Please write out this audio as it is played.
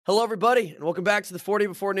Hello, everybody, and welcome back to the 40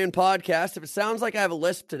 Before Noon podcast. If it sounds like I have a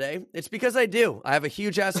lisp today, it's because I do. I have a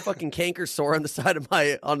huge ass fucking canker sore on the side of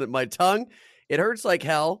my tongue. It hurts like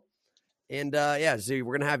hell. And yeah, Zoo,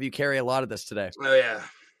 we're gonna have you carry a lot of this today. Oh yeah.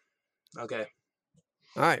 Okay.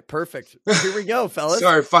 All right, perfect. Here we go, fellas.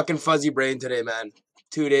 Sorry, fucking fuzzy brain today, man.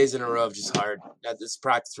 2 days in a row of just hard. This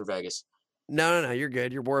practice for Vegas. No, you're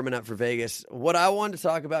good. You're warming up for Vegas. What I wanted to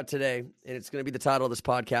talk about today, and it's going to be the title of this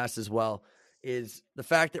podcast as well, is the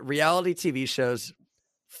fact that reality TV shows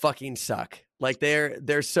fucking suck. Like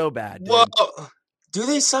they're so bad. Dude. Well, do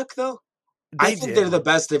they suck though? I think do. they're the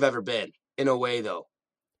best they've ever been, in a way though.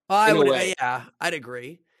 Yeah, I'd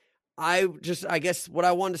agree. I guess what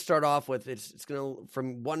I wanted to start off with is it's gonna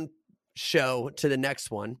from one show to the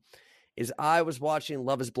next one is I was watching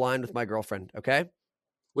Love Is Blind with my girlfriend. Okay.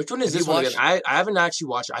 Which one is this one again? I haven't actually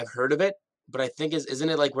watched it. I've heard of it, but I think isn't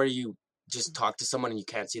it like where you just talk to someone and you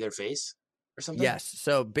can't see their face or something? Yes.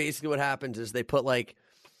 So basically what happens is they put like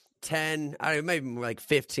 10, I don't know, maybe like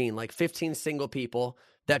 15 single people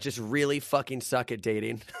that just really fucking suck at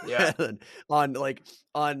dating. Yeah.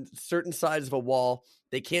 on certain sides of a wall.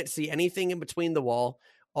 They can't see anything in between the wall.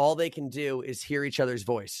 All they can do is hear each other's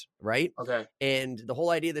voice, right? Okay. And the whole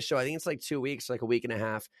idea of the show, I think it's like 2 weeks, like a week and a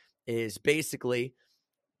half, is basically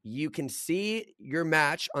you can see your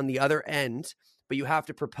match on the other end, but you have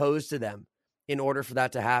to propose to them in order for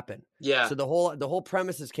that to happen. Yeah. So the whole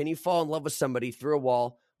premise is, can you fall in love with somebody through a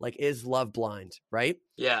wall? Like, is love blind, right?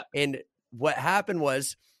 Yeah. And what happened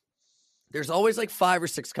was there's always like 5 or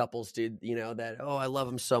 6 couples, dude, you know, that, oh, I love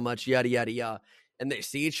him so much, yada, yada, yada. And they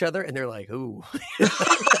see each other and they're like, ooh.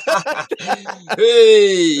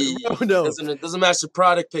 Hey. No. It doesn't match the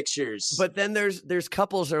product pictures. But then there's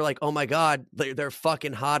couples that are like, oh my God, they're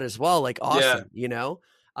fucking hot as well. Like, awesome, you know?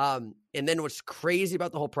 And then what's crazy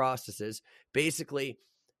about the whole process is basically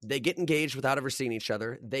they get engaged without ever seeing each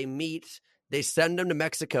other. They meet, they send them to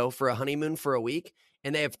Mexico for a honeymoon for a week,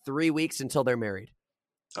 and they have 3 weeks until they're married.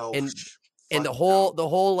 Oh, and the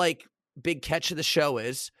whole like big catch of the show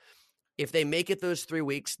is if they make it those 3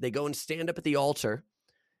 weeks, they go and stand up at the altar,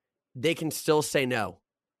 they can still say no.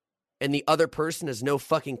 And the other person has no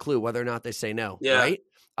fucking clue whether or not they say no, right?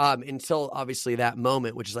 Until obviously that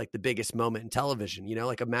moment, which is like the biggest moment in television, you know,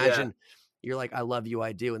 like imagine you're like, I love you,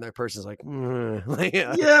 I do. And that person's like, I'm going to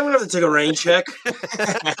have to take a rain check.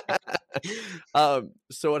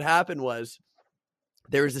 So what happened was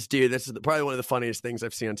there was this dude, this is probably one of the funniest things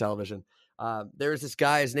I've seen on television. There was this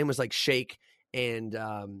guy, his name was like Shake. And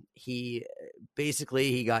he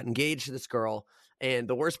got engaged to this girl. And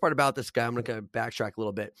the worst part about this guy, I'm going to backtrack a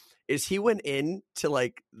little bit, is he went in to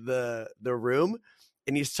like the room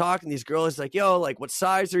and he's talking to these girls like, yo, like, what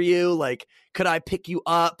size are you? Like, could I pick you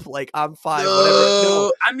up? Like, I'm 5, whatever.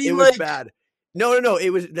 No, I mean, it was bad. No.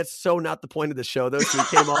 That's so not the point of the show though. So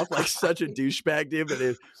he came off like such a douchebag, dude. But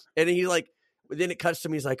and he like, then it cuts to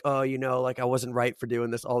me. He's like, oh, you know, like I wasn't right for doing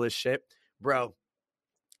this, all this shit, bro.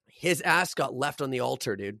 His ass got left on the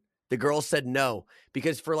altar, dude. The girl said no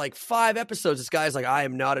because for like 5 episodes, this guy's like, I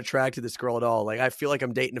am not attracted to this girl at all. Like, I feel like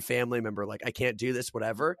I'm dating a family member. Like, I can't do this,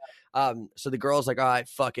 whatever. So the girl's like, all right,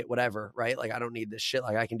 fuck it, whatever, right? Like, I don't need this shit.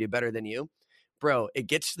 Like, I can do better than you. Bro, it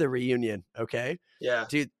gets to the reunion, okay? Yeah.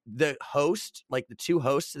 Dude, the host, like the 2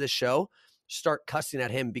 hosts of the show, start cussing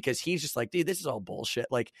at him because he's just like, dude, this is all bullshit.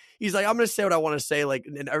 Like, he's like, I'm going to say what I want to say. Like,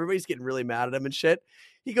 and everybody's getting really mad at him and shit.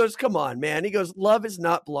 He goes, come on, man. He goes, love is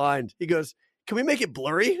not blind. He goes, can we make it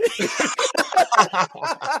blurry?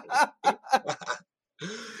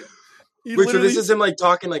 Wait, so this is him like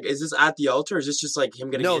talking, like, is this at the altar or is this just like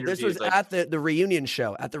him getting interviewed? No, this was like, at the reunion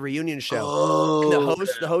show, Oh, and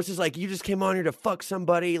the host is like, you just came on here to fuck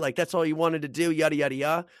somebody. Like, that's all you wanted to do, yada, yada,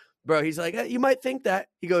 yada. Bro, he's like, you might think that.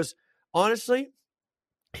 He goes, honestly,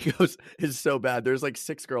 it's so bad. There's like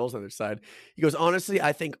 6 girls on their side. He goes, honestly,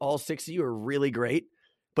 I think all 6 of you are really great,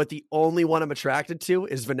 but the only one I'm attracted to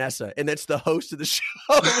is Vanessa, and that's the host of the show.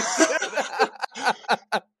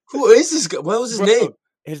 Who is this guy? What was his name?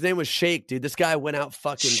 His name was Shake, dude. This guy went out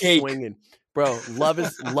fucking swinging. Bro, love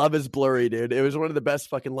is blurry, dude. It was one of the best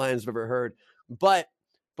fucking lines I've ever heard. But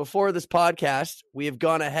before this podcast, we have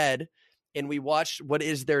gone ahead and we watched what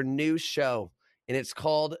is their new show, and it's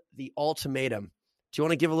called The Ultimatum. Do you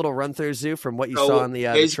want to give a little run through, Zoo, from what you saw in the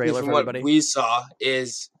trailer for everybody? What we saw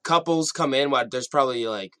is couples come in. There's probably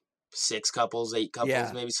like 6 couples, 8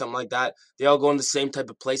 couples, maybe something like that. They all go in the same type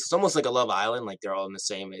of place. It's almost like a Love Island. Like they're all in the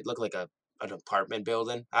same. It looked like an apartment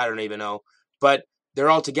building. I don't even know, but they're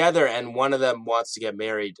all together, and one of them wants to get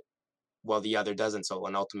married, while the other doesn't. So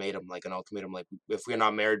an ultimatum, like if we're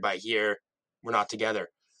not married by here, we're not together.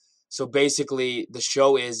 So basically, the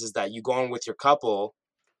show is that you go on with your couple,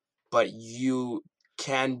 but you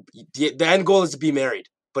the end goal is to be married,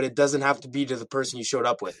 but it doesn't have to be to the person you showed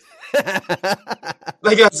up with.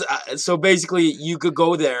 Like, so basically, you could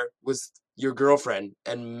go there with your girlfriend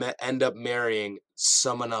and end up marrying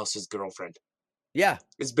someone else's girlfriend. Yeah,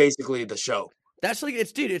 it's basically the show. That's like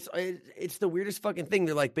it's the weirdest fucking thing.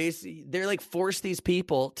 They're like force these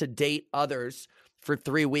people to date others for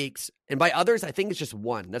 3 weeks, and by others, I think it's just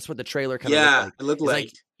one. That's what the trailer kind of looked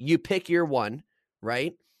like. You pick your one,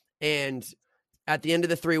 right? And at the end of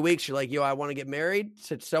the 3 weeks, you're like, yo, I want to get married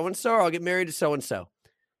to so and so, or I'll get married to so and so,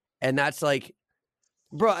 and that's like,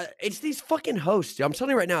 bro, it's these fucking hosts. I'm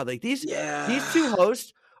telling you right now, like these two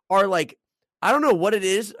hosts are like, I don't know what it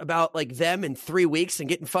is about like them in 3 weeks and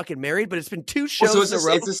getting fucking married, but it's been 2 shows in a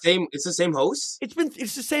row. It's the same host?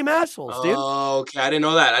 It's the same assholes, dude. Oh, okay. I didn't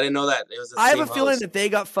know that. It was the same I have a host. feeling that they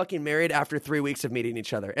got fucking married after 3 weeks of meeting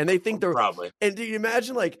each other. And they think they're probably. And do you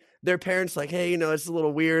imagine like their parents like, hey, it's a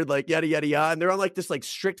little weird, like yada yada yada. And they're on like this like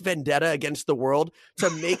strict vendetta against the world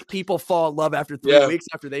to make people fall in love after 3 weeks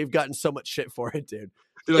after they've gotten so much shit for it, dude.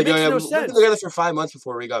 They're like, we've been together for 5 months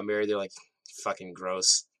before we got married. They're like, fucking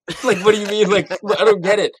gross. Like, what do you mean? Like, I don't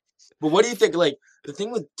get it. But what do you think? Like, the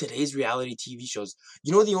thing with today's reality TV shows,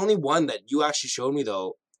 the only one that you actually showed me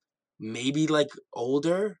though, maybe like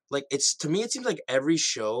older. Like, to me, it seems like every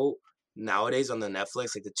show nowadays on the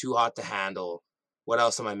Netflix, like the Too Hot to Handle. What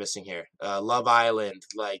else am I missing here? Love Island,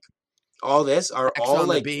 like all this are Ex all on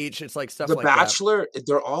like the beach. It's like stuff The like Bachelor.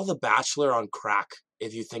 They're all The Bachelor on crack.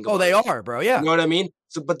 If you think about they it. are, bro. Yeah. You know what I mean?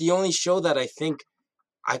 So, but the only show that I think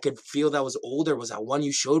I could feel that was older was that one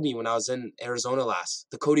you showed me when I was in Arizona last.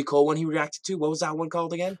 The Cody Cole one he reacted to. What was that one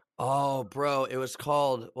called again? Oh, bro. It was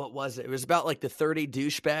called, what was it? It was about like the 30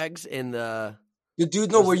 douchebags in the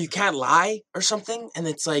dude, where you can't lie or something. And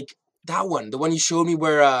it's like that one, the one you showed me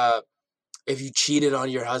where if you cheated on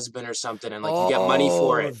your husband or something and like you get money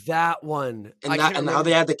for it. That one. And how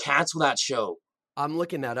they had to cancel that show. I'm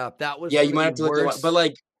looking that up. That was you might have to look it up. But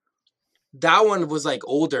like, that one was like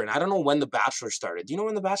older, and I don't know when The Bachelor started. Do you know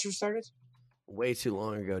when The Bachelor started? Way too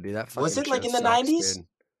long ago, dude. That was it like in the 90s? Dude.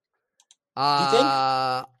 Do you think?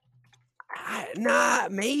 Nah,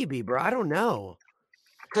 maybe, bro. I don't know.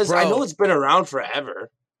 Because I know it's been around forever.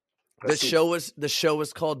 The show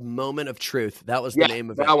was called Moment of Truth. That was the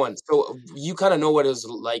name of it. That one. So you kind of know what it was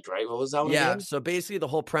like, right? What was that one? Yeah. Again? So basically, the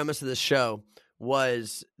whole premise of the show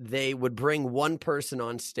was they would bring one person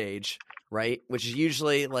on stage, right? Which is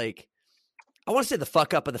usually like, I want to say the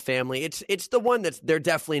fuck up of the family. It's the one they're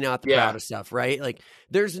definitely not the proudest of, right? Like,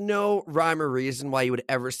 there's no rhyme or reason why you would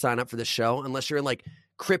ever sign up for the show unless you're in like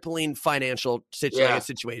crippling financial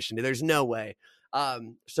situation. There's no way.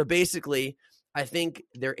 So basically, I think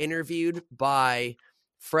they're interviewed by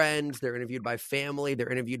friends, they're interviewed by family,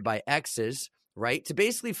 they're interviewed by exes, right? To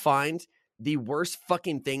basically find the worst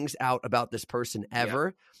fucking things out about this person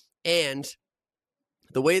ever. And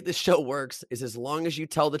the way this show works is as long as you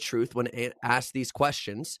tell the truth when asked these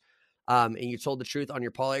questions, and you told the truth on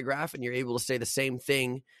your polygraph and you're able to say the same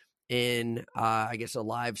thing in, I guess, a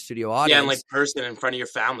live studio audience. Yeah, and like person in front of your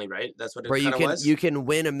family, right? That's what it kind of was? You can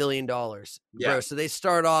win $1 million. Yeah. Bro, so they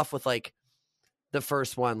start off with like, the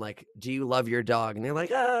first one, like, do you love your dog? And they're like,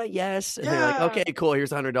 yes. And they're like, okay, cool. Here's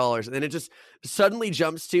 $100. And then it just suddenly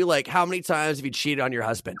jumps to like, how many times have you cheated on your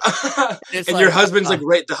husband? And your husband's like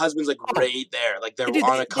right. The husband's like right there. Like they're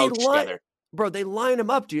on a couch together. Bro, they line them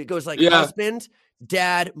up, dude. It goes like husband,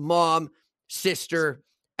 dad, mom, sister,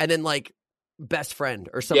 and then like best friend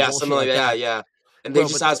or something. Yeah, something like that. Yeah. And they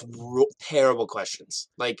just ask terrible questions.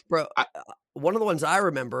 Like, bro, one of the ones I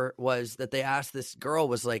remember was that they asked this girl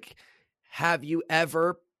was like, have you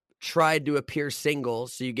ever tried to appear single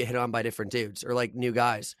so you get hit on by different dudes or like new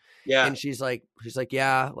guys? Yeah. And she's like,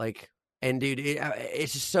 yeah, like, and dude,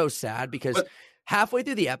 it's just so sad because halfway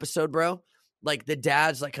through the episode, bro, like the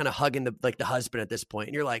dad's like kind of hugging the husband at this point,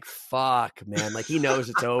 and you're like, fuck, man, like he knows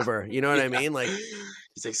it's over. You know what I mean? Like,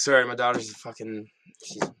 he's like, sorry, my daughter's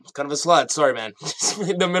she's kind of a slut. Sorry, man.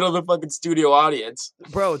 In the middle of the fucking studio audience.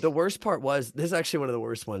 Bro, the worst part was, this is actually one of the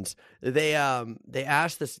worst ones. They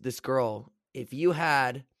asked this girl, if you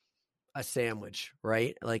had a sandwich,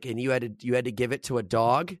 right? Like, and you had to give it to a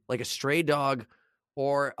dog, like a stray dog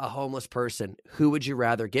or a homeless person, who would you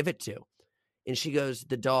rather give it to? And she goes,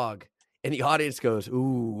 the dog. And the audience goes,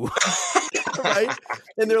 ooh. Right?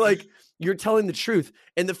 And they're like, you're telling the truth.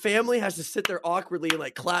 And the family has to sit there awkwardly and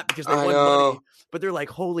like clap because they won money. But they're like,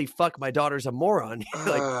 holy fuck, my daughter's a moron.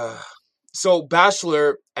 Like, so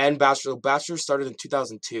Bachelor started in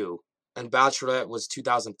 2002 and Bachelorette was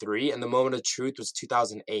 2003 and The Moment of Truth was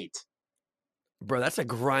 2008. Bro, that's a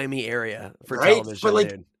grimy area for television, but like,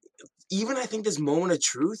 dude. Even I think this Moment of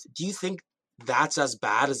Truth, do you think that's as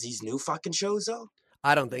bad as these new fucking shows though?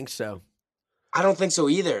 I don't think so. I don't think so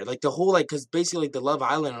either. Like the whole because basically the Love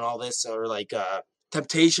Island and all this are like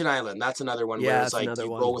Temptation Island. That's another one where Yeah, it's that's like another you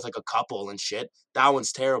go one. with like a couple and shit. That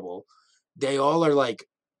one's terrible. They all are like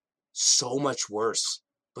so much worse.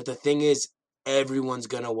 But the thing is, everyone's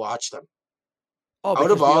gonna watch them. Oh, Out of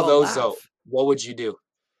because we all all those though, laugh. what would you do?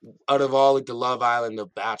 Out of all like the Love Island, the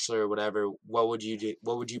Bachelor, or whatever, what would you do?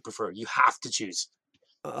 What would you prefer? You have to choose.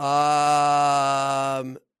 Dude,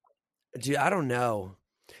 I don't know.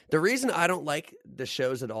 The reason I don't like the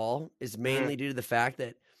shows at all is Mm, mainly due to the fact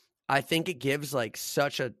that I think it gives like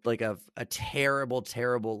such a terrible,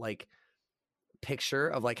 terrible like picture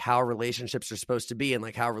of like how relationships are supposed to be and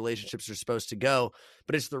like how relationships are supposed to go.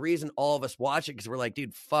 But it's the reason all of us watch it because we're like,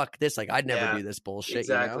 dude, fuck this. Like, I'd never yeah, do this bullshit,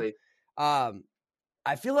 you know? exactly. Um,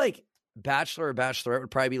 I feel like Bachelor or Bachelorette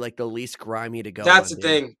would probably be like the least grimy to go That's on, the dude.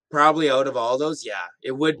 thing. Probably out of all those, yeah,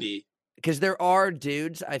 it would be. Because there are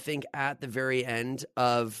dudes, I think, at the very end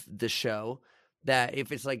of the show that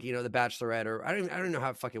if it's like, the Bachelorette or I don't know how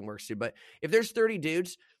it fucking works, dude. But if there's 30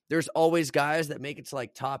 dudes, there's always guys that make it to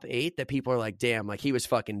like top 8 that people are like, damn, like he was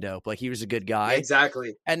fucking dope. Like he was a good guy.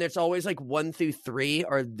 Exactly. And there's always like 1 through 3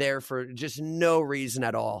 are there for just no reason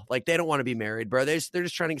at all. Like they don't want to be married, bro. They're just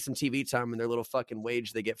trying to get some TV time and their little fucking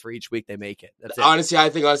wage they get for each week they make it. That's it. Honestly, I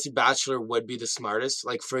think Bachelor would be the smartest,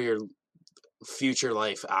 like for your future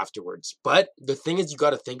life afterwards. But the thing is, you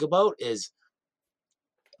got to think about is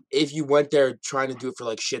if you went there trying to do it for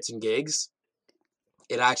like shits and gigs,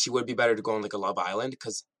 it actually would be better to go on like a Love Island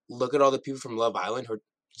because look at all the people from Love Island who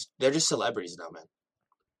they're just celebrities now, man.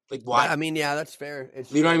 Like why? I mean, yeah, that's fair.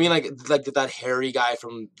 It's You know what I true. mean? Like that hairy guy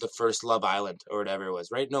from the first Love Island or whatever it was,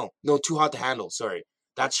 right? No, Too Hot to Handle. Sorry,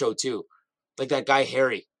 that show too. Like that guy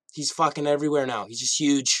Harry. He's fucking everywhere now. He's just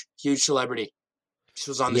huge, huge celebrity. Just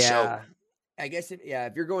was on the show. Yeah. I guess if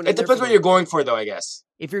you're going It in there for depends what you're going for, though. I guess.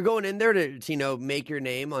 if you're going in there to make your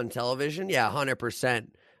name on television, yeah, 100%.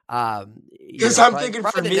 Because I'm Probably, thinking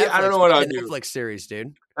for the me, I don't know what probably I'd the do. Netflix series,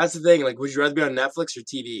 dude. That's the thing. Like, would you rather be on Netflix or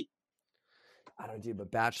TV? I don't do,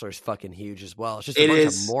 but Bachelor's fucking huge as well. It's just a It bunch of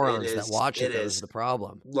is. It morons that is. watch it. It That was is. the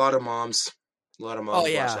problem. A lot of moms. A lot of Oh moms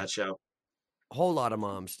watch yeah, that show. a whole lot of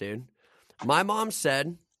moms, dude. My mom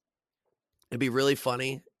said it'd be really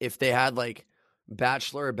funny if they had like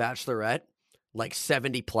Bachelor or Bachelorette, like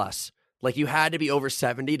 70 plus. Like you had to be over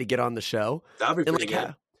 70 to get on the show. That'd be And pretty like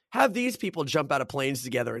good. have these people jump out of planes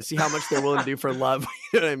together and see how much they're willing to do for love.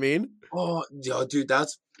 You know what I mean? Oh, yo, dude,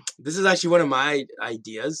 this is actually one of my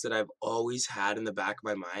ideas that I've always had in the back of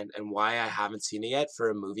my mind, and why I haven't seen it yet for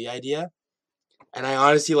a movie idea. And I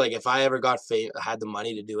honestly like, if I ever had the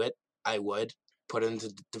money to do it, I would put it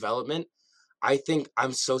into development. I think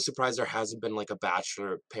I'm so surprised there hasn't been like a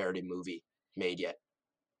Bachelor parody movie made yet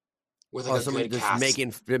with Oh, like a someone good just cast.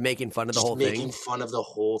 making fun of the Just whole making thing. fun of the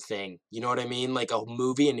whole thing. You know what I mean? Like a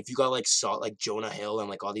movie, and if you got like like Jonah Hill and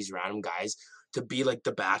like all these random guys to be like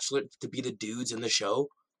the Bachelor, to be the dudes in the show,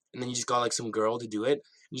 and then you just got like some girl to do it,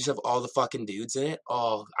 you just have all the fucking dudes in it.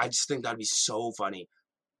 Oh, I just think that'd be so funny.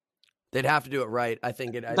 They'd have to do it right. I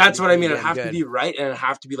think it'd That's be what I pretty mean. It'd damn have to be good. right, and it'd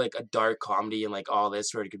have to be like a dark comedy and like all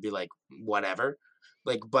this, where it could be like whatever.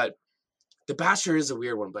 Like, but The Bachelor is a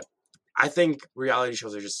weird one, but I think reality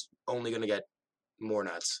shows are just only gonna get more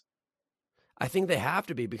nuts. I think they have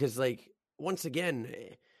to be because, like, once again,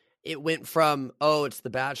 it went from it's The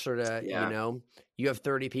Bachelor to Yeah. you have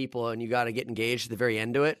 30 people and you got to get engaged at the very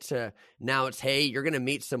end of it. To now it's hey, you're gonna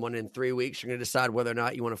meet someone in 3 weeks. You're gonna decide whether or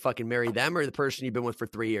not you want to fucking marry them or the person you've been with for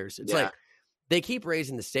 3 years. It's Yeah. like they keep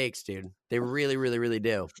raising the stakes, dude. They really, really, really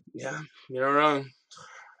do. Yeah. You're not wrong.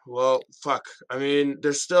 Well, fuck. I mean,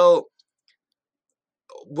 there's still.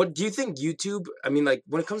 What do you think YouTube? I mean, like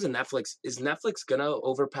when it comes to Netflix, is Netflix gonna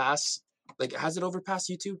overpass? Like, has it overpassed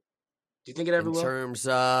YouTube? Do you think it ever In will? terms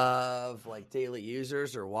of like daily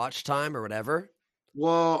users or watch time or whatever.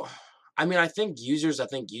 Well, I mean, I think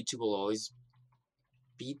YouTube will always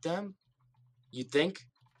beat them. You think?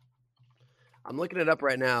 I'm looking it up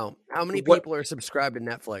right now. How many But what? people are subscribed to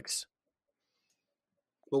Netflix?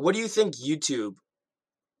 But what do you think YouTube?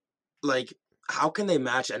 Like, how can they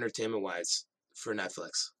match entertainment wise for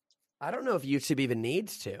Netflix? I don't know if YouTube even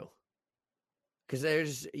needs to. Because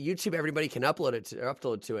there's YouTube, everybody can upload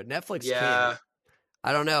to it. Netflix can't. Yeah.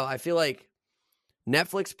 I don't know. I feel like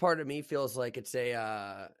Netflix part of me feels like it's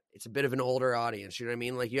a bit of an older audience. You know what I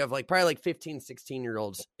mean? Like you have like probably like 15,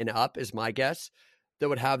 16-year-olds and up is my guess that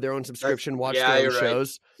would have their own subscription, watch their own You're right.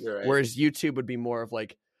 shows. You're right. Whereas YouTube would be more of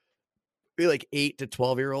like 8 to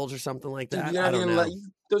 12-year-olds or something like that. Dude, I don't know.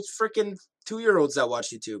 Those freaking 2-year-olds that watch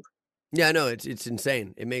YouTube. Yeah, no, it's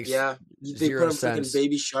insane. It makes Yeah, they put zero on freaking sense.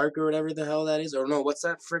 Baby Shark or whatever the hell that is, or no, what's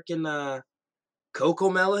that freaking Coco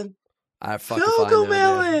Melon? I fuck if I know,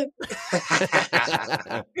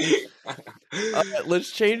 Cocomelon.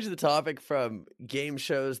 Let's change the topic from game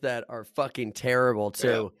shows that are fucking terrible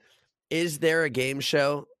to, is there a game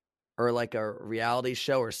show or like a reality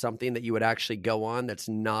show or something that you would actually go on that's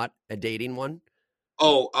not a dating one?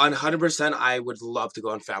 Oh, 100%, I would love to go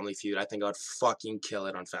on Family Feud. I think I would fucking kill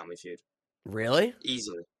it on Family Feud. Really?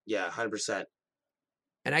 Easily. Yeah, 100%.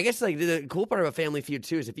 And I guess like the cool part about Family Feud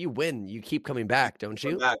too is if you win, you keep coming back, don't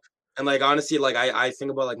you? Back. And like honestly, like I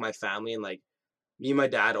think about like my family and like me and my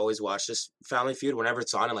dad always watch this Family Feud whenever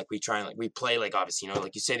it's on, and like we try and like we play like obviously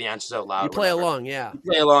like you say the answers out loud. You play along, yeah.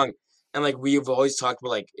 We play along, and like we've always talked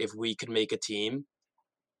about like if we could make a team,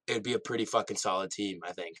 it would be a pretty fucking solid team,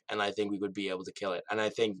 I think, and I think we would be able to kill it. And I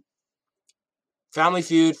think Family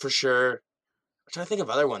Feud for sure. I'm trying to think of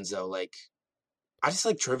other ones though. Like I just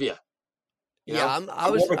like trivia. Yeah,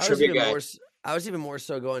 I was even more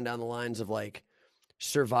so going down the lines of like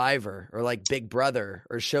Survivor or like Big Brother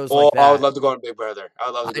or shows like that. I would love to go on Big Brother.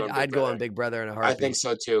 I'd go on Big Brother in a heartbeat. I think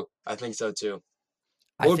so too.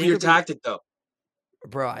 What would be your tactic though?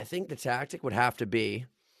 Bro, I think the tactic would have to be,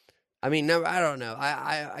 I mean, no, I don't know.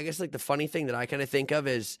 I guess like the funny thing that I kind of think of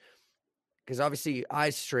is, because obviously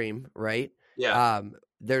I stream, right? Yeah.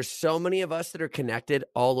 There's so many of us that are connected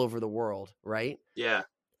all over the world, right? Yeah.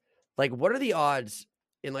 Like, what are the odds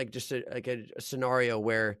in like just a scenario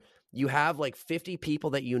where you have like 50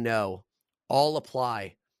 people that you know all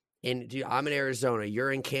apply? And I'm in Arizona,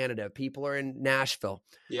 you're in Canada, people are in Nashville.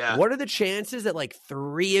 Yeah. What are the chances that like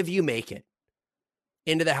 3 of you make it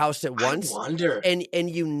into the house at once? I wonder. And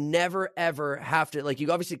you never ever have to, like,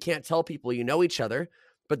 you obviously can't tell people you know each other,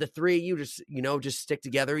 but the 3 of you just stick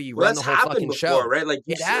together. You run the whole fucking before, show, right? Like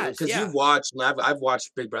it has, because you've watched. I've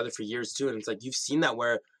watched Big Brother for years too, and it's like you've seen that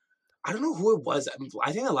where I don't know who it was.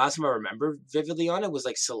 I think the last time I remember vividly on it was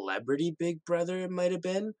like Celebrity Big Brother. It might have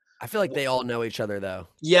been. I feel like they all know each other though.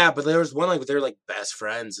 Yeah, but there was one like they're like best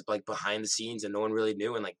friends, like behind the scenes, and no one really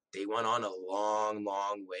knew, and like they went on a long,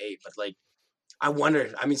 long way. But like, I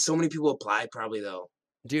wonder. I mean, so many people apply probably though.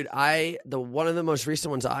 Dude, the one of the most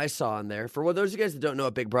recent ones I saw on there, for those of you guys that don't know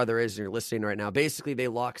what Big Brother is and you're listening right now, basically they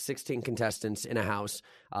lock 16 contestants in a house,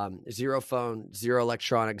 0 phone, 0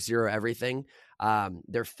 electronics, 0 everything.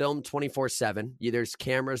 They're filmed 24/7. There's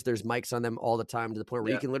cameras, there's mics on them all the time to the point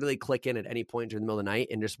where you can literally click in at any point during the middle of the night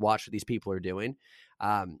and just watch what these people are doing.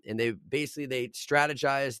 And they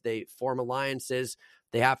strategize, they form alliances,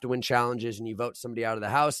 they have to win challenges, and you vote somebody out of the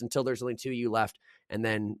house until there's only 2 of you left. And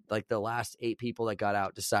then like the last 8 people that got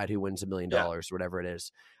out decide who wins $1 million, whatever it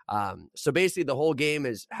is. So basically the whole game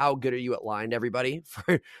is how good are you at lying to everybody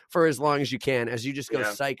for as long as you can, as you just go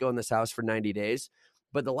psycho in this house for 90 days.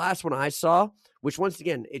 But the last one I saw, which once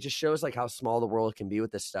again, it just shows like how small the world can be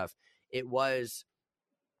with this stuff. It was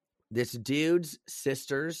this dude's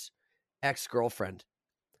sister's ex-girlfriend.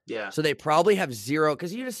 Yeah. So they probably have 0,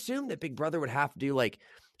 because you'd assume that Big Brother would have to do like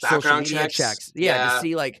background social media checks. Yeah, to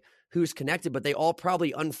see like who's connected, but they all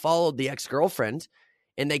probably unfollowed the ex-girlfriend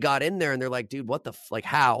and they got in there and they're like, dude, what the like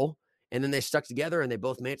how? And then they stuck together and they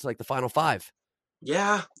both made it to like the final 5.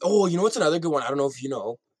 Yeah. Oh, you know what's another good one? I don't know if you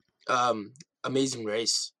know. Amazing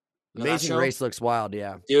Race. Amazing Race looks wild,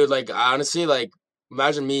 yeah. Dude, like honestly, like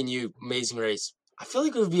imagine me and you, Amazing Race. I feel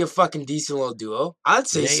like it would be a fucking decent little duo. I'd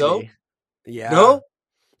say so. Yeah. No?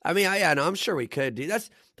 I mean, I'm sure we could, dude. That's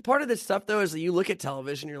the part of this stuff, though, is that you look at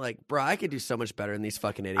television, you're like, bro, I could do so much better than these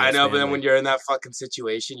fucking idiots. I know, but then when you're in that fucking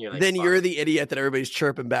situation, you're like, then you're the idiot that everybody's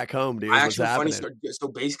chirping back home, dude. Actually, funny story. So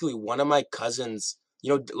basically, one of my cousins,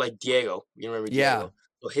 like Diego, you remember Diego? Yeah.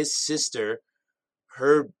 So his sister,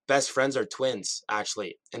 her best friends are twins,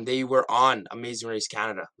 actually, and they were on Amazing Race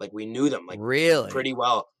Canada. Like we knew them, like really pretty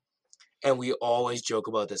well, and we always joke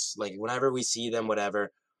about this. Like whenever we see them, whatever.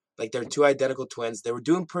 Like they're 2 identical twins. They were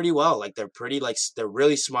doing pretty well. Like they're pretty, like they're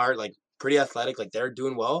really smart, like pretty athletic. Like they're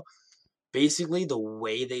doing well. Basically, the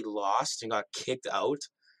way they lost and got kicked out,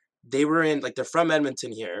 they were in like they're from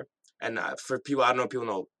Edmonton here. And for people, I don't know if people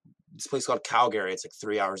know this place called Calgary. It's like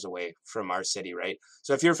 3 hours away from our city, right?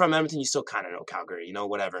 So if you're from Edmonton, you still kind of know Calgary,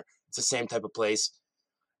 whatever. It's the same type of place.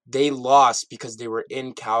 They lost because they were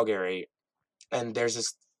in Calgary, and there's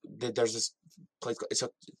this place.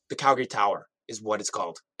 The Calgary Tower is what it's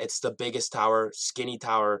called. It's the biggest tower, skinny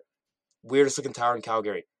tower, weirdest looking tower in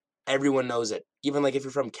Calgary. Everyone knows it. Even like if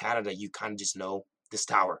you're from Canada, you kind of just know this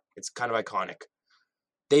tower. It's kind of iconic.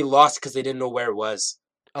 They lost because they didn't know where it was.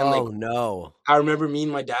 And no. I remember me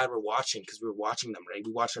and my dad were watching because we were watching them, right?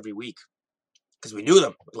 We watched every week because we knew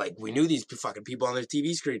them. Like we knew these fucking people on their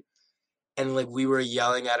TV screen. And like we were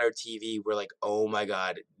yelling at our TV. We're like, oh my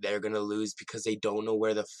God, they're going to lose because they don't know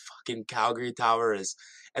where the fucking Calgary Tower is.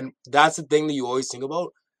 And that's the thing that you always think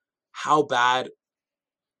about. how bad,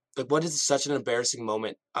 like, what is such an embarrassing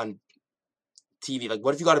moment on TV? Like,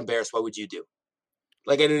 what if you got embarrassed? What would you do?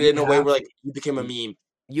 Like, in a way where, like, you became a meme.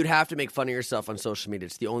 You'd have to make fun of yourself on social media.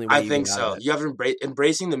 It's the only way I you think get out of so. it. You have to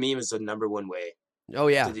embracing the meme is the number one way Oh,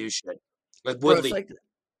 yeah. to do shit. Like Bro, Woodley. it's like,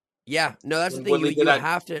 yeah. No, that's the When thing. Woodley did You that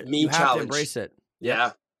have to meme challenge. embrace it. Yep.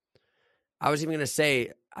 Yeah. I was even going to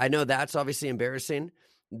say, I know that's obviously embarrassing.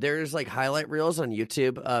 There's like highlight reels on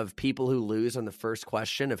YouTube of people who lose on the first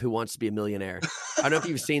question of who wants to be a millionaire. I don't know if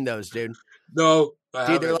you've seen those, dude. No,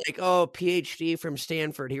 Dude, they're like, oh, PhD from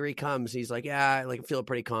Stanford, here he comes. He's like, yeah, I feel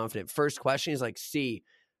pretty confident. First question, he's like, C,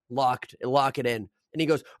 lock it in. And he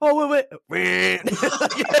goes, oh, wait.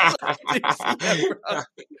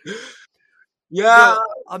 Yeah. Bro,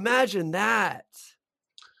 imagine that.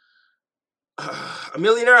 A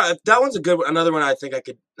millionaire. That one's a good one. Another one I think I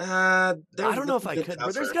could. I don't know if I could,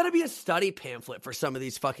 but there's got to be a study pamphlet for some of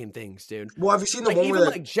these fucking things, dude. Well, have you seen the one even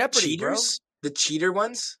where like Jeopardy, cheaters? Bro? The cheater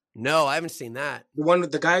ones? No, I haven't seen that. The one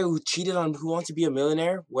with the guy who cheated on Who Wants to Be a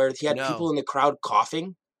Millionaire, where he had people in the crowd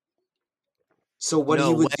coughing. So what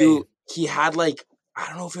he would do, he had like, I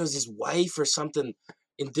don't know if it was his wife or something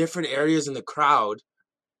in different areas in the crowd.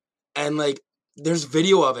 And like, there's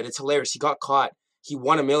video of it. It's hilarious. He got caught. He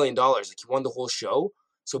won $1 million. Like, he won the whole show.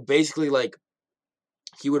 So basically, like,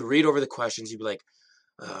 he would read over the questions. He'd be like,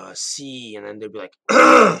 C, and then they'd be like,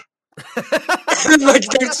 and like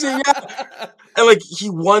they'd say, yeah. And like he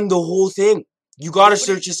won the whole thing. You gotta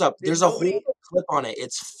search this up. There's a whole clip on it.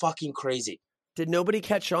 It's fucking crazy. Did nobody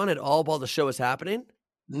catch on at all while the show was happening?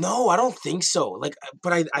 No, I don't think so. Like,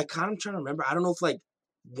 but I kind of trying to remember. I don't know if like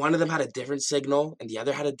one of them had a different signal and the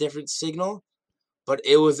other had a different signal. But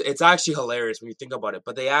it's actually hilarious when you think about it.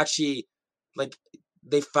 But they actually, like,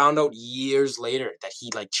 they found out years later that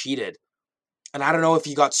he, like, cheated. And I don't know if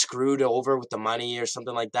he got screwed over with the money or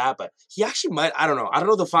something like that. But he actually might, I don't know. I don't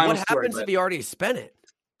know the final story. What happens if he already spent it?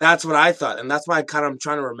 That's what I thought. And that's why I'm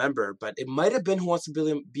trying to remember. But it might have been Who Wants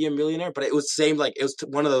to Be a Millionaire. But it was same, like, it was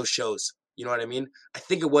one of those shows. You know what I mean? I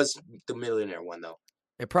think it was the Millionaire one, though.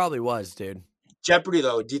 It probably was, dude. Jeopardy,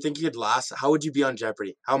 though, do you think you could last? How would you be on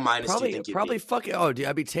Jeopardy? How minus do you think you'd be? Fucking, oh, dude,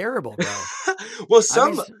 I'd be terrible, bro. Well,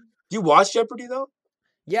 do you watch Jeopardy, though?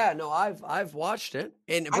 Yeah, no, I've watched it.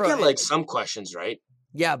 And bro, I get, like, some questions, right?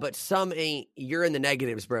 Yeah, but some ain't. You're in the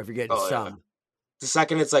negatives, bro, if you're getting some. Yeah. The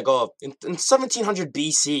second it's like, oh, in 1700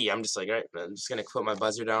 BC, I'm just like, all right, I'm just going to put my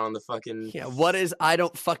buzzer down on the fucking... Yeah, what is... I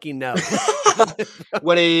don't fucking know.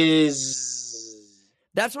 What is...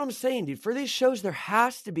 That's what I'm saying, dude. For these shows, there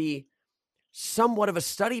has to be somewhat of a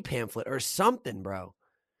study pamphlet or something, bro.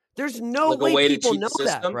 There's no way people know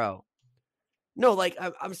that, bro. No, like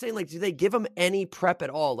I'm saying, like, do they give them any prep at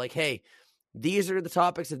all? Like, hey, these are the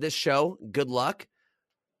topics of this show. Good luck.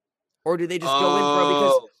 Or do they just go in, bro?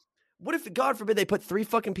 Because what if, God forbid, they put 3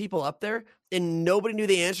 fucking people up there and nobody knew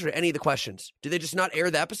the answer to any of the questions? Do they just not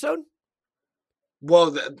air the episode?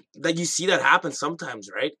 Well, that you see that happen sometimes,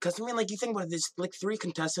 right? Because I mean, like, you think about this, like 3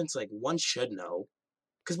 contestants, like one should know.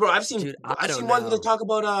 Because, bro, I've seen one that talk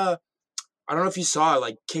about I don't know if you saw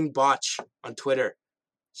like King Botch on Twitter.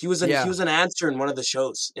 He was an answer in one of the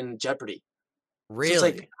shows in Jeopardy. Really? So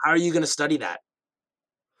it's like, how are you going to study that?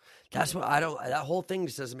 That's what I don't. That whole thing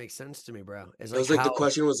just doesn't make sense to me, bro. It was like the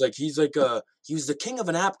question was like, he was the king of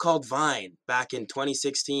an app called Vine back in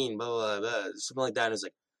 2016, blah blah blah, something like that. And it's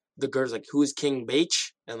like the girl's like, who is King Bach?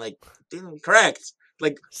 And like, correct.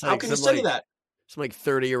 Like, how can you study that? Some like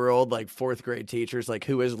 30-year-old like 4th grade teachers like,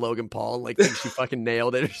 who is Logan Paul? And, like, thinks she fucking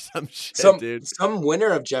nailed it or some shit, dude. Some winner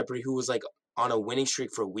of Jeopardy who was like on a winning streak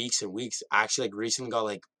for weeks and weeks actually like recently got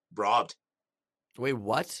like robbed. Wait,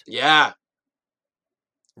 what? Yeah.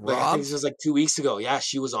 Robbed? Like, I think this was like 2 weeks ago. Yeah,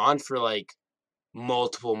 she was on for like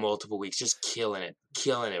multiple weeks, just killing it,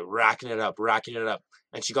 racking it up.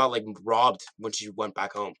 And she got like robbed when she went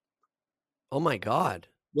back home. Oh my God.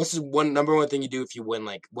 What's the number one thing you do if you win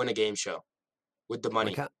a game show with the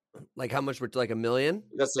money? Like how much? Like $1 million?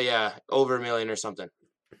 That's over $1 million or something.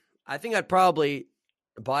 I think I'd probably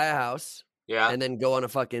buy a house. Yeah. And then go on a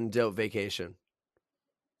fucking dope vacation.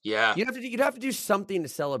 Yeah. You'd have to do something to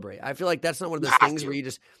celebrate. I feel like that's not one of those things where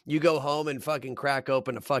you go home and fucking crack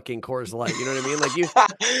open a fucking Coors Light. You know what I mean? Like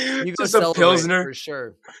you go celebrate Pilsner for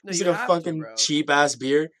sure. No, just like a fucking cheap ass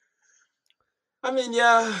beer. I mean,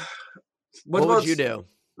 yeah. What would you do?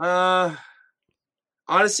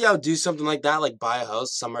 Honestly, I would do something like that, like buy a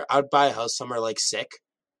house somewhere. I would buy a house somewhere like sick,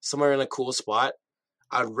 somewhere in a cool spot.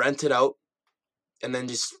 I'd rent it out, and then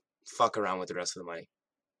just fuck around with the rest of the money.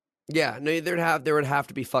 Yeah, no, there would have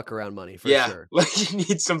to be fuck around money for sure. Like you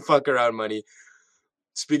need some fuck around money.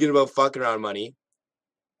 Speaking about fuck around money,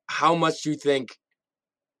 how much do you think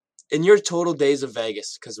in your total days of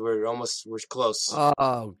Vegas, because we're close.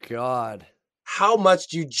 Oh God. How much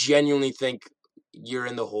do you genuinely think you're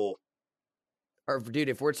in the hole? Or dude,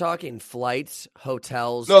 if we're talking flights,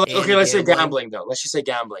 hotels, No, and okay, let's say gambling, gambling though. Let's just say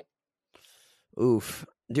gambling. Oof.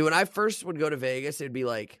 Dude, when I first would go to Vegas, it'd be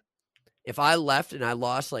like, if I left and I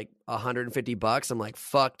lost like $150, I'm like,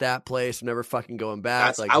 fuck that place. I'm never fucking going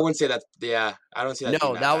back. I wouldn't say that. Yeah, I don't see that.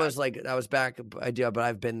 No, that was back. But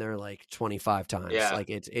I've been there like 25 times. Yeah. Like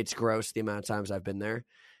it's gross the amount of times I've been there.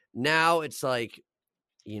 Now it's like,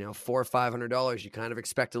 $400 or $500 you kind of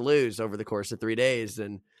expect to lose over the course of 3 days.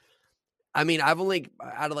 And I mean, I've only,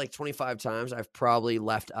 out of like 25 times, I've probably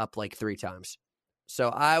left up like 3 times. So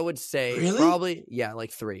I would say probably, yeah,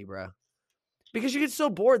 like 3, bro. Because you get so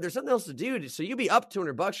bored, there's something else to do. So you'd be up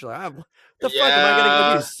 $200. You're like, what the fuck am I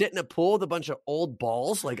gonna go do? Sit in a pool with a bunch of old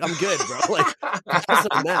balls? Like, I'm good, bro. Like, pass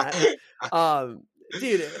on that.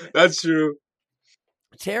 Dude, that's true.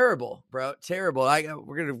 Terrible, bro. Terrible.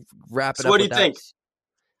 We're gonna wrap it up. What do you think?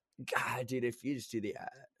 God, dude, if you just do the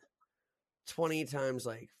 20 times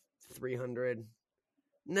like 300,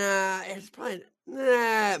 it's probably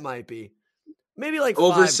it might be maybe like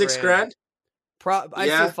over $6 grand. I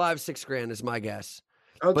say $5-6 grand is my guess.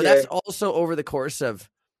 Okay. But that's also over the course of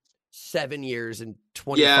 7 years and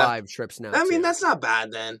 25 trips now. I mean, that's not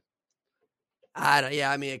bad then.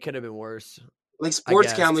 I mean, it could have been worse. Like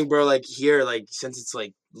sports gambling, bro, like here, like since it's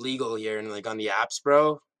like legal here and like on the apps,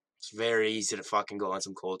 bro, it's very easy to fucking go on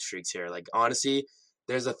some cold streaks here. Like honestly,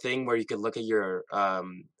 there's a thing where you could look at your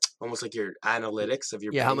almost like your analytics of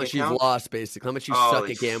your how much account. You've lost, basically. How much you suck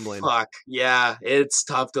at gambling. Fuck. Yeah, it's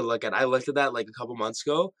tough to look at. I looked at that like a couple months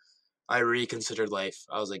ago. I reconsidered life.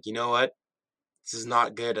 I was like, you know what? This is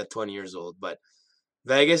not good at 20 years old. But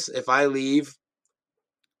Vegas, if I leave,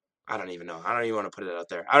 I don't even know. I don't even want to put it out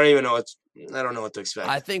there. I don't know what to expect.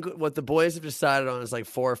 I think what the boys have decided on is like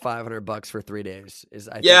 $400 or $500 for 3 days is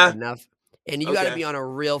think enough. And you got to be on a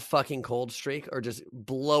real fucking cold streak or just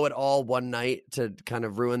blow it all one night to kind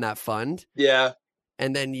of ruin that fund. Yeah.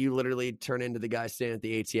 And then you literally turn into the guy standing at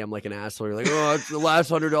the ATM like an asshole. You're like, oh, it's the last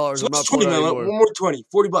 $100. So I'm not putting anymore. One more 20,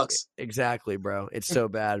 $40. Exactly, bro. It's so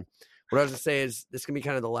bad. What I was going to say is this can be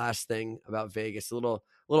kind of the last thing about Vegas. A little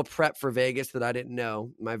prep for Vegas that I didn't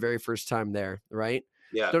know my very first time there, right?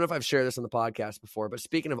 Yeah. Don't know if I've shared this on the podcast before, but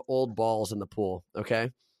speaking of old balls in the pool, okay?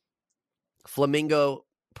 Flamingo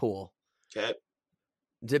pool. Okay.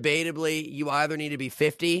 Debatably, you either need to be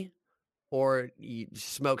 50 or you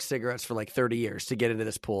smoke cigarettes for like 30 years to get into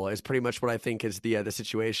this pool is pretty much what I think is the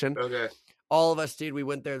situation. Okay. All of us, dude, we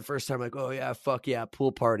went there the first time like, oh, yeah, fuck yeah,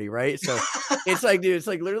 pool party, right? So it's like, dude, it's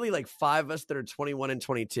like literally like 5 of us that are 21 and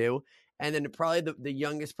 22. And then probably the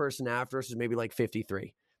youngest person after us is maybe like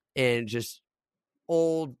 53. And just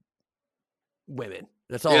old women.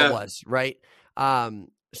 That's all it was, right?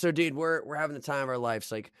 So, dude, we're having the time of our lives.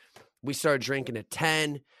 Like, we started drinking at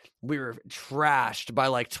 10. We were trashed by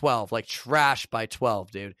like 12, like trashed by 12,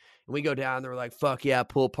 dude. And we go down there, we're like, fuck yeah,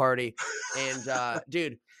 pool party. And,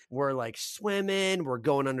 dude, we're like swimming, we're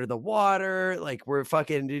going under the water. Like we're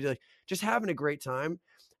fucking dude, like just having a great time.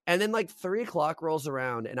 And then like 3 o'clock rolls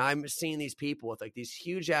around and I'm seeing these people with like these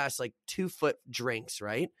huge ass, like 2-foot drinks.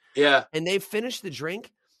 Right. Yeah. And they finish the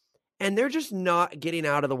drink and they're just not getting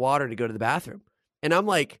out of the water to go to the bathroom. And I'm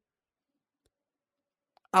like,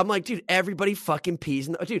 dude, everybody fucking pees.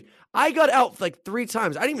 Dude, I got out like 3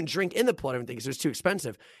 times. I didn't even drink in the pool. I didn't think because it was too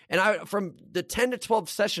expensive. And from the 10 to 12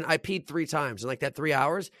 session, I peed 3 times in like that 3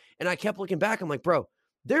 hours. And I kept looking back. I'm like, bro,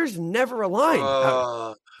 there's never a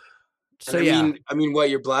line. So I mean,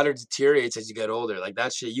 what, your bladder deteriorates as you get older. Like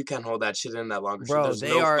that shit, you can't hold that shit in that longer. Bro, there's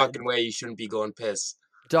no fucking way you shouldn't be going piss.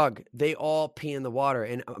 Doug, they all pee in the water.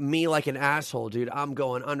 And me like an asshole, dude, I'm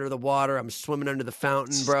going under the water. I'm swimming under the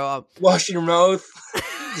fountain, bro. Washing your mouth.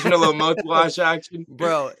 Doing a little mouthwash action.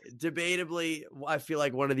 Bro, debatably, I feel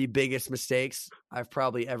like one of the biggest mistakes I've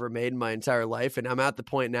probably ever made in my entire life. And I'm at the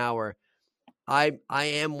point now where I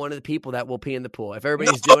am one of the people that will pee in the pool. If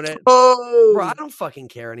everybody's doing it, bro, I don't fucking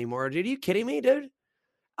care anymore, dude. Are you kidding me, dude?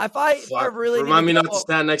 If I really remind me not to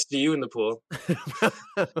stand next to you in the pool.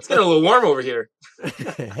 It's getting a little warm over here.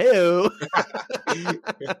 Hey,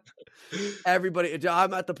 everybody,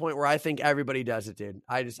 I'm at the point where I think everybody does it, dude.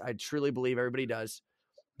 I truly believe everybody does.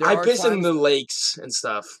 I piss in the lakes and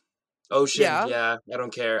stuff. Ocean, yeah, I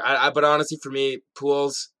don't care. But honestly, for me,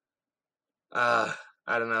 pools, I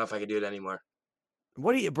don't know if I could do it anymore.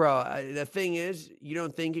 What do you, bro? The thing is, you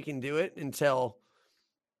don't think you can do it until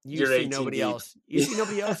you see nobody else. You see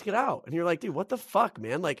nobody else get out, and you're like, dude, what the fuck,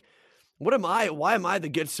 man? Like, what am I? Why am I the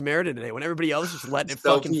good Samaritan today when everybody else is letting it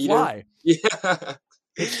fucking fly? Yeah,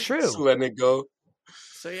 it's true. Just letting it go.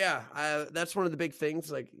 So yeah, that's one of the big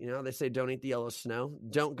things. Like, you know, they say don't eat the yellow snow.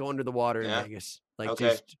 Don't go under the water in Vegas. Like, okay.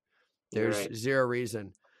 just there's zero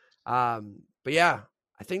reason. But yeah,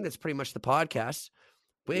 I think that's pretty much the podcast.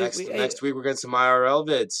 Next week we're getting some IRL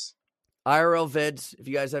vids. IRL vids. If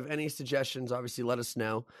you guys have any suggestions, obviously let us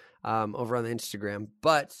know over on the Instagram.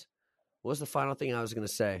 But what was the final thing I was going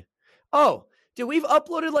to say? Oh, dude, we've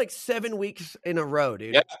uploaded like 7 weeks in a row,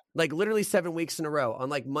 dude. Yeah. Like literally 7 weeks in a row on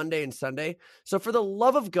like Monday and Sunday. So for the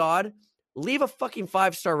love of God, leave a fucking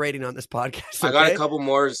 5-star rating on this podcast. Okay? I got a couple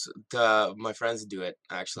more to my friends to do it,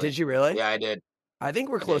 actually. Did you really? Yeah, I did. I think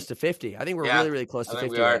we're close to 50. I think we're really, really close to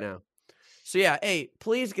 50 right now. So yeah, hey,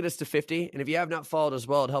 please get us to 50. And if you have not followed as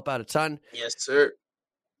well, it'd help out a ton. Yes, sir.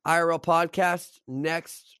 IRL podcast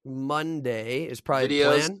next Monday is probably the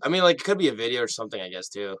plan. I mean, like, it could be a video or something, I guess,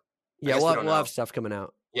 too. Yeah, we'll have stuff coming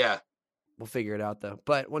out. Yeah. We'll figure it out, though.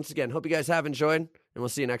 But once again, hope you guys have enjoyed, and we'll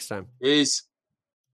see you next time. Peace.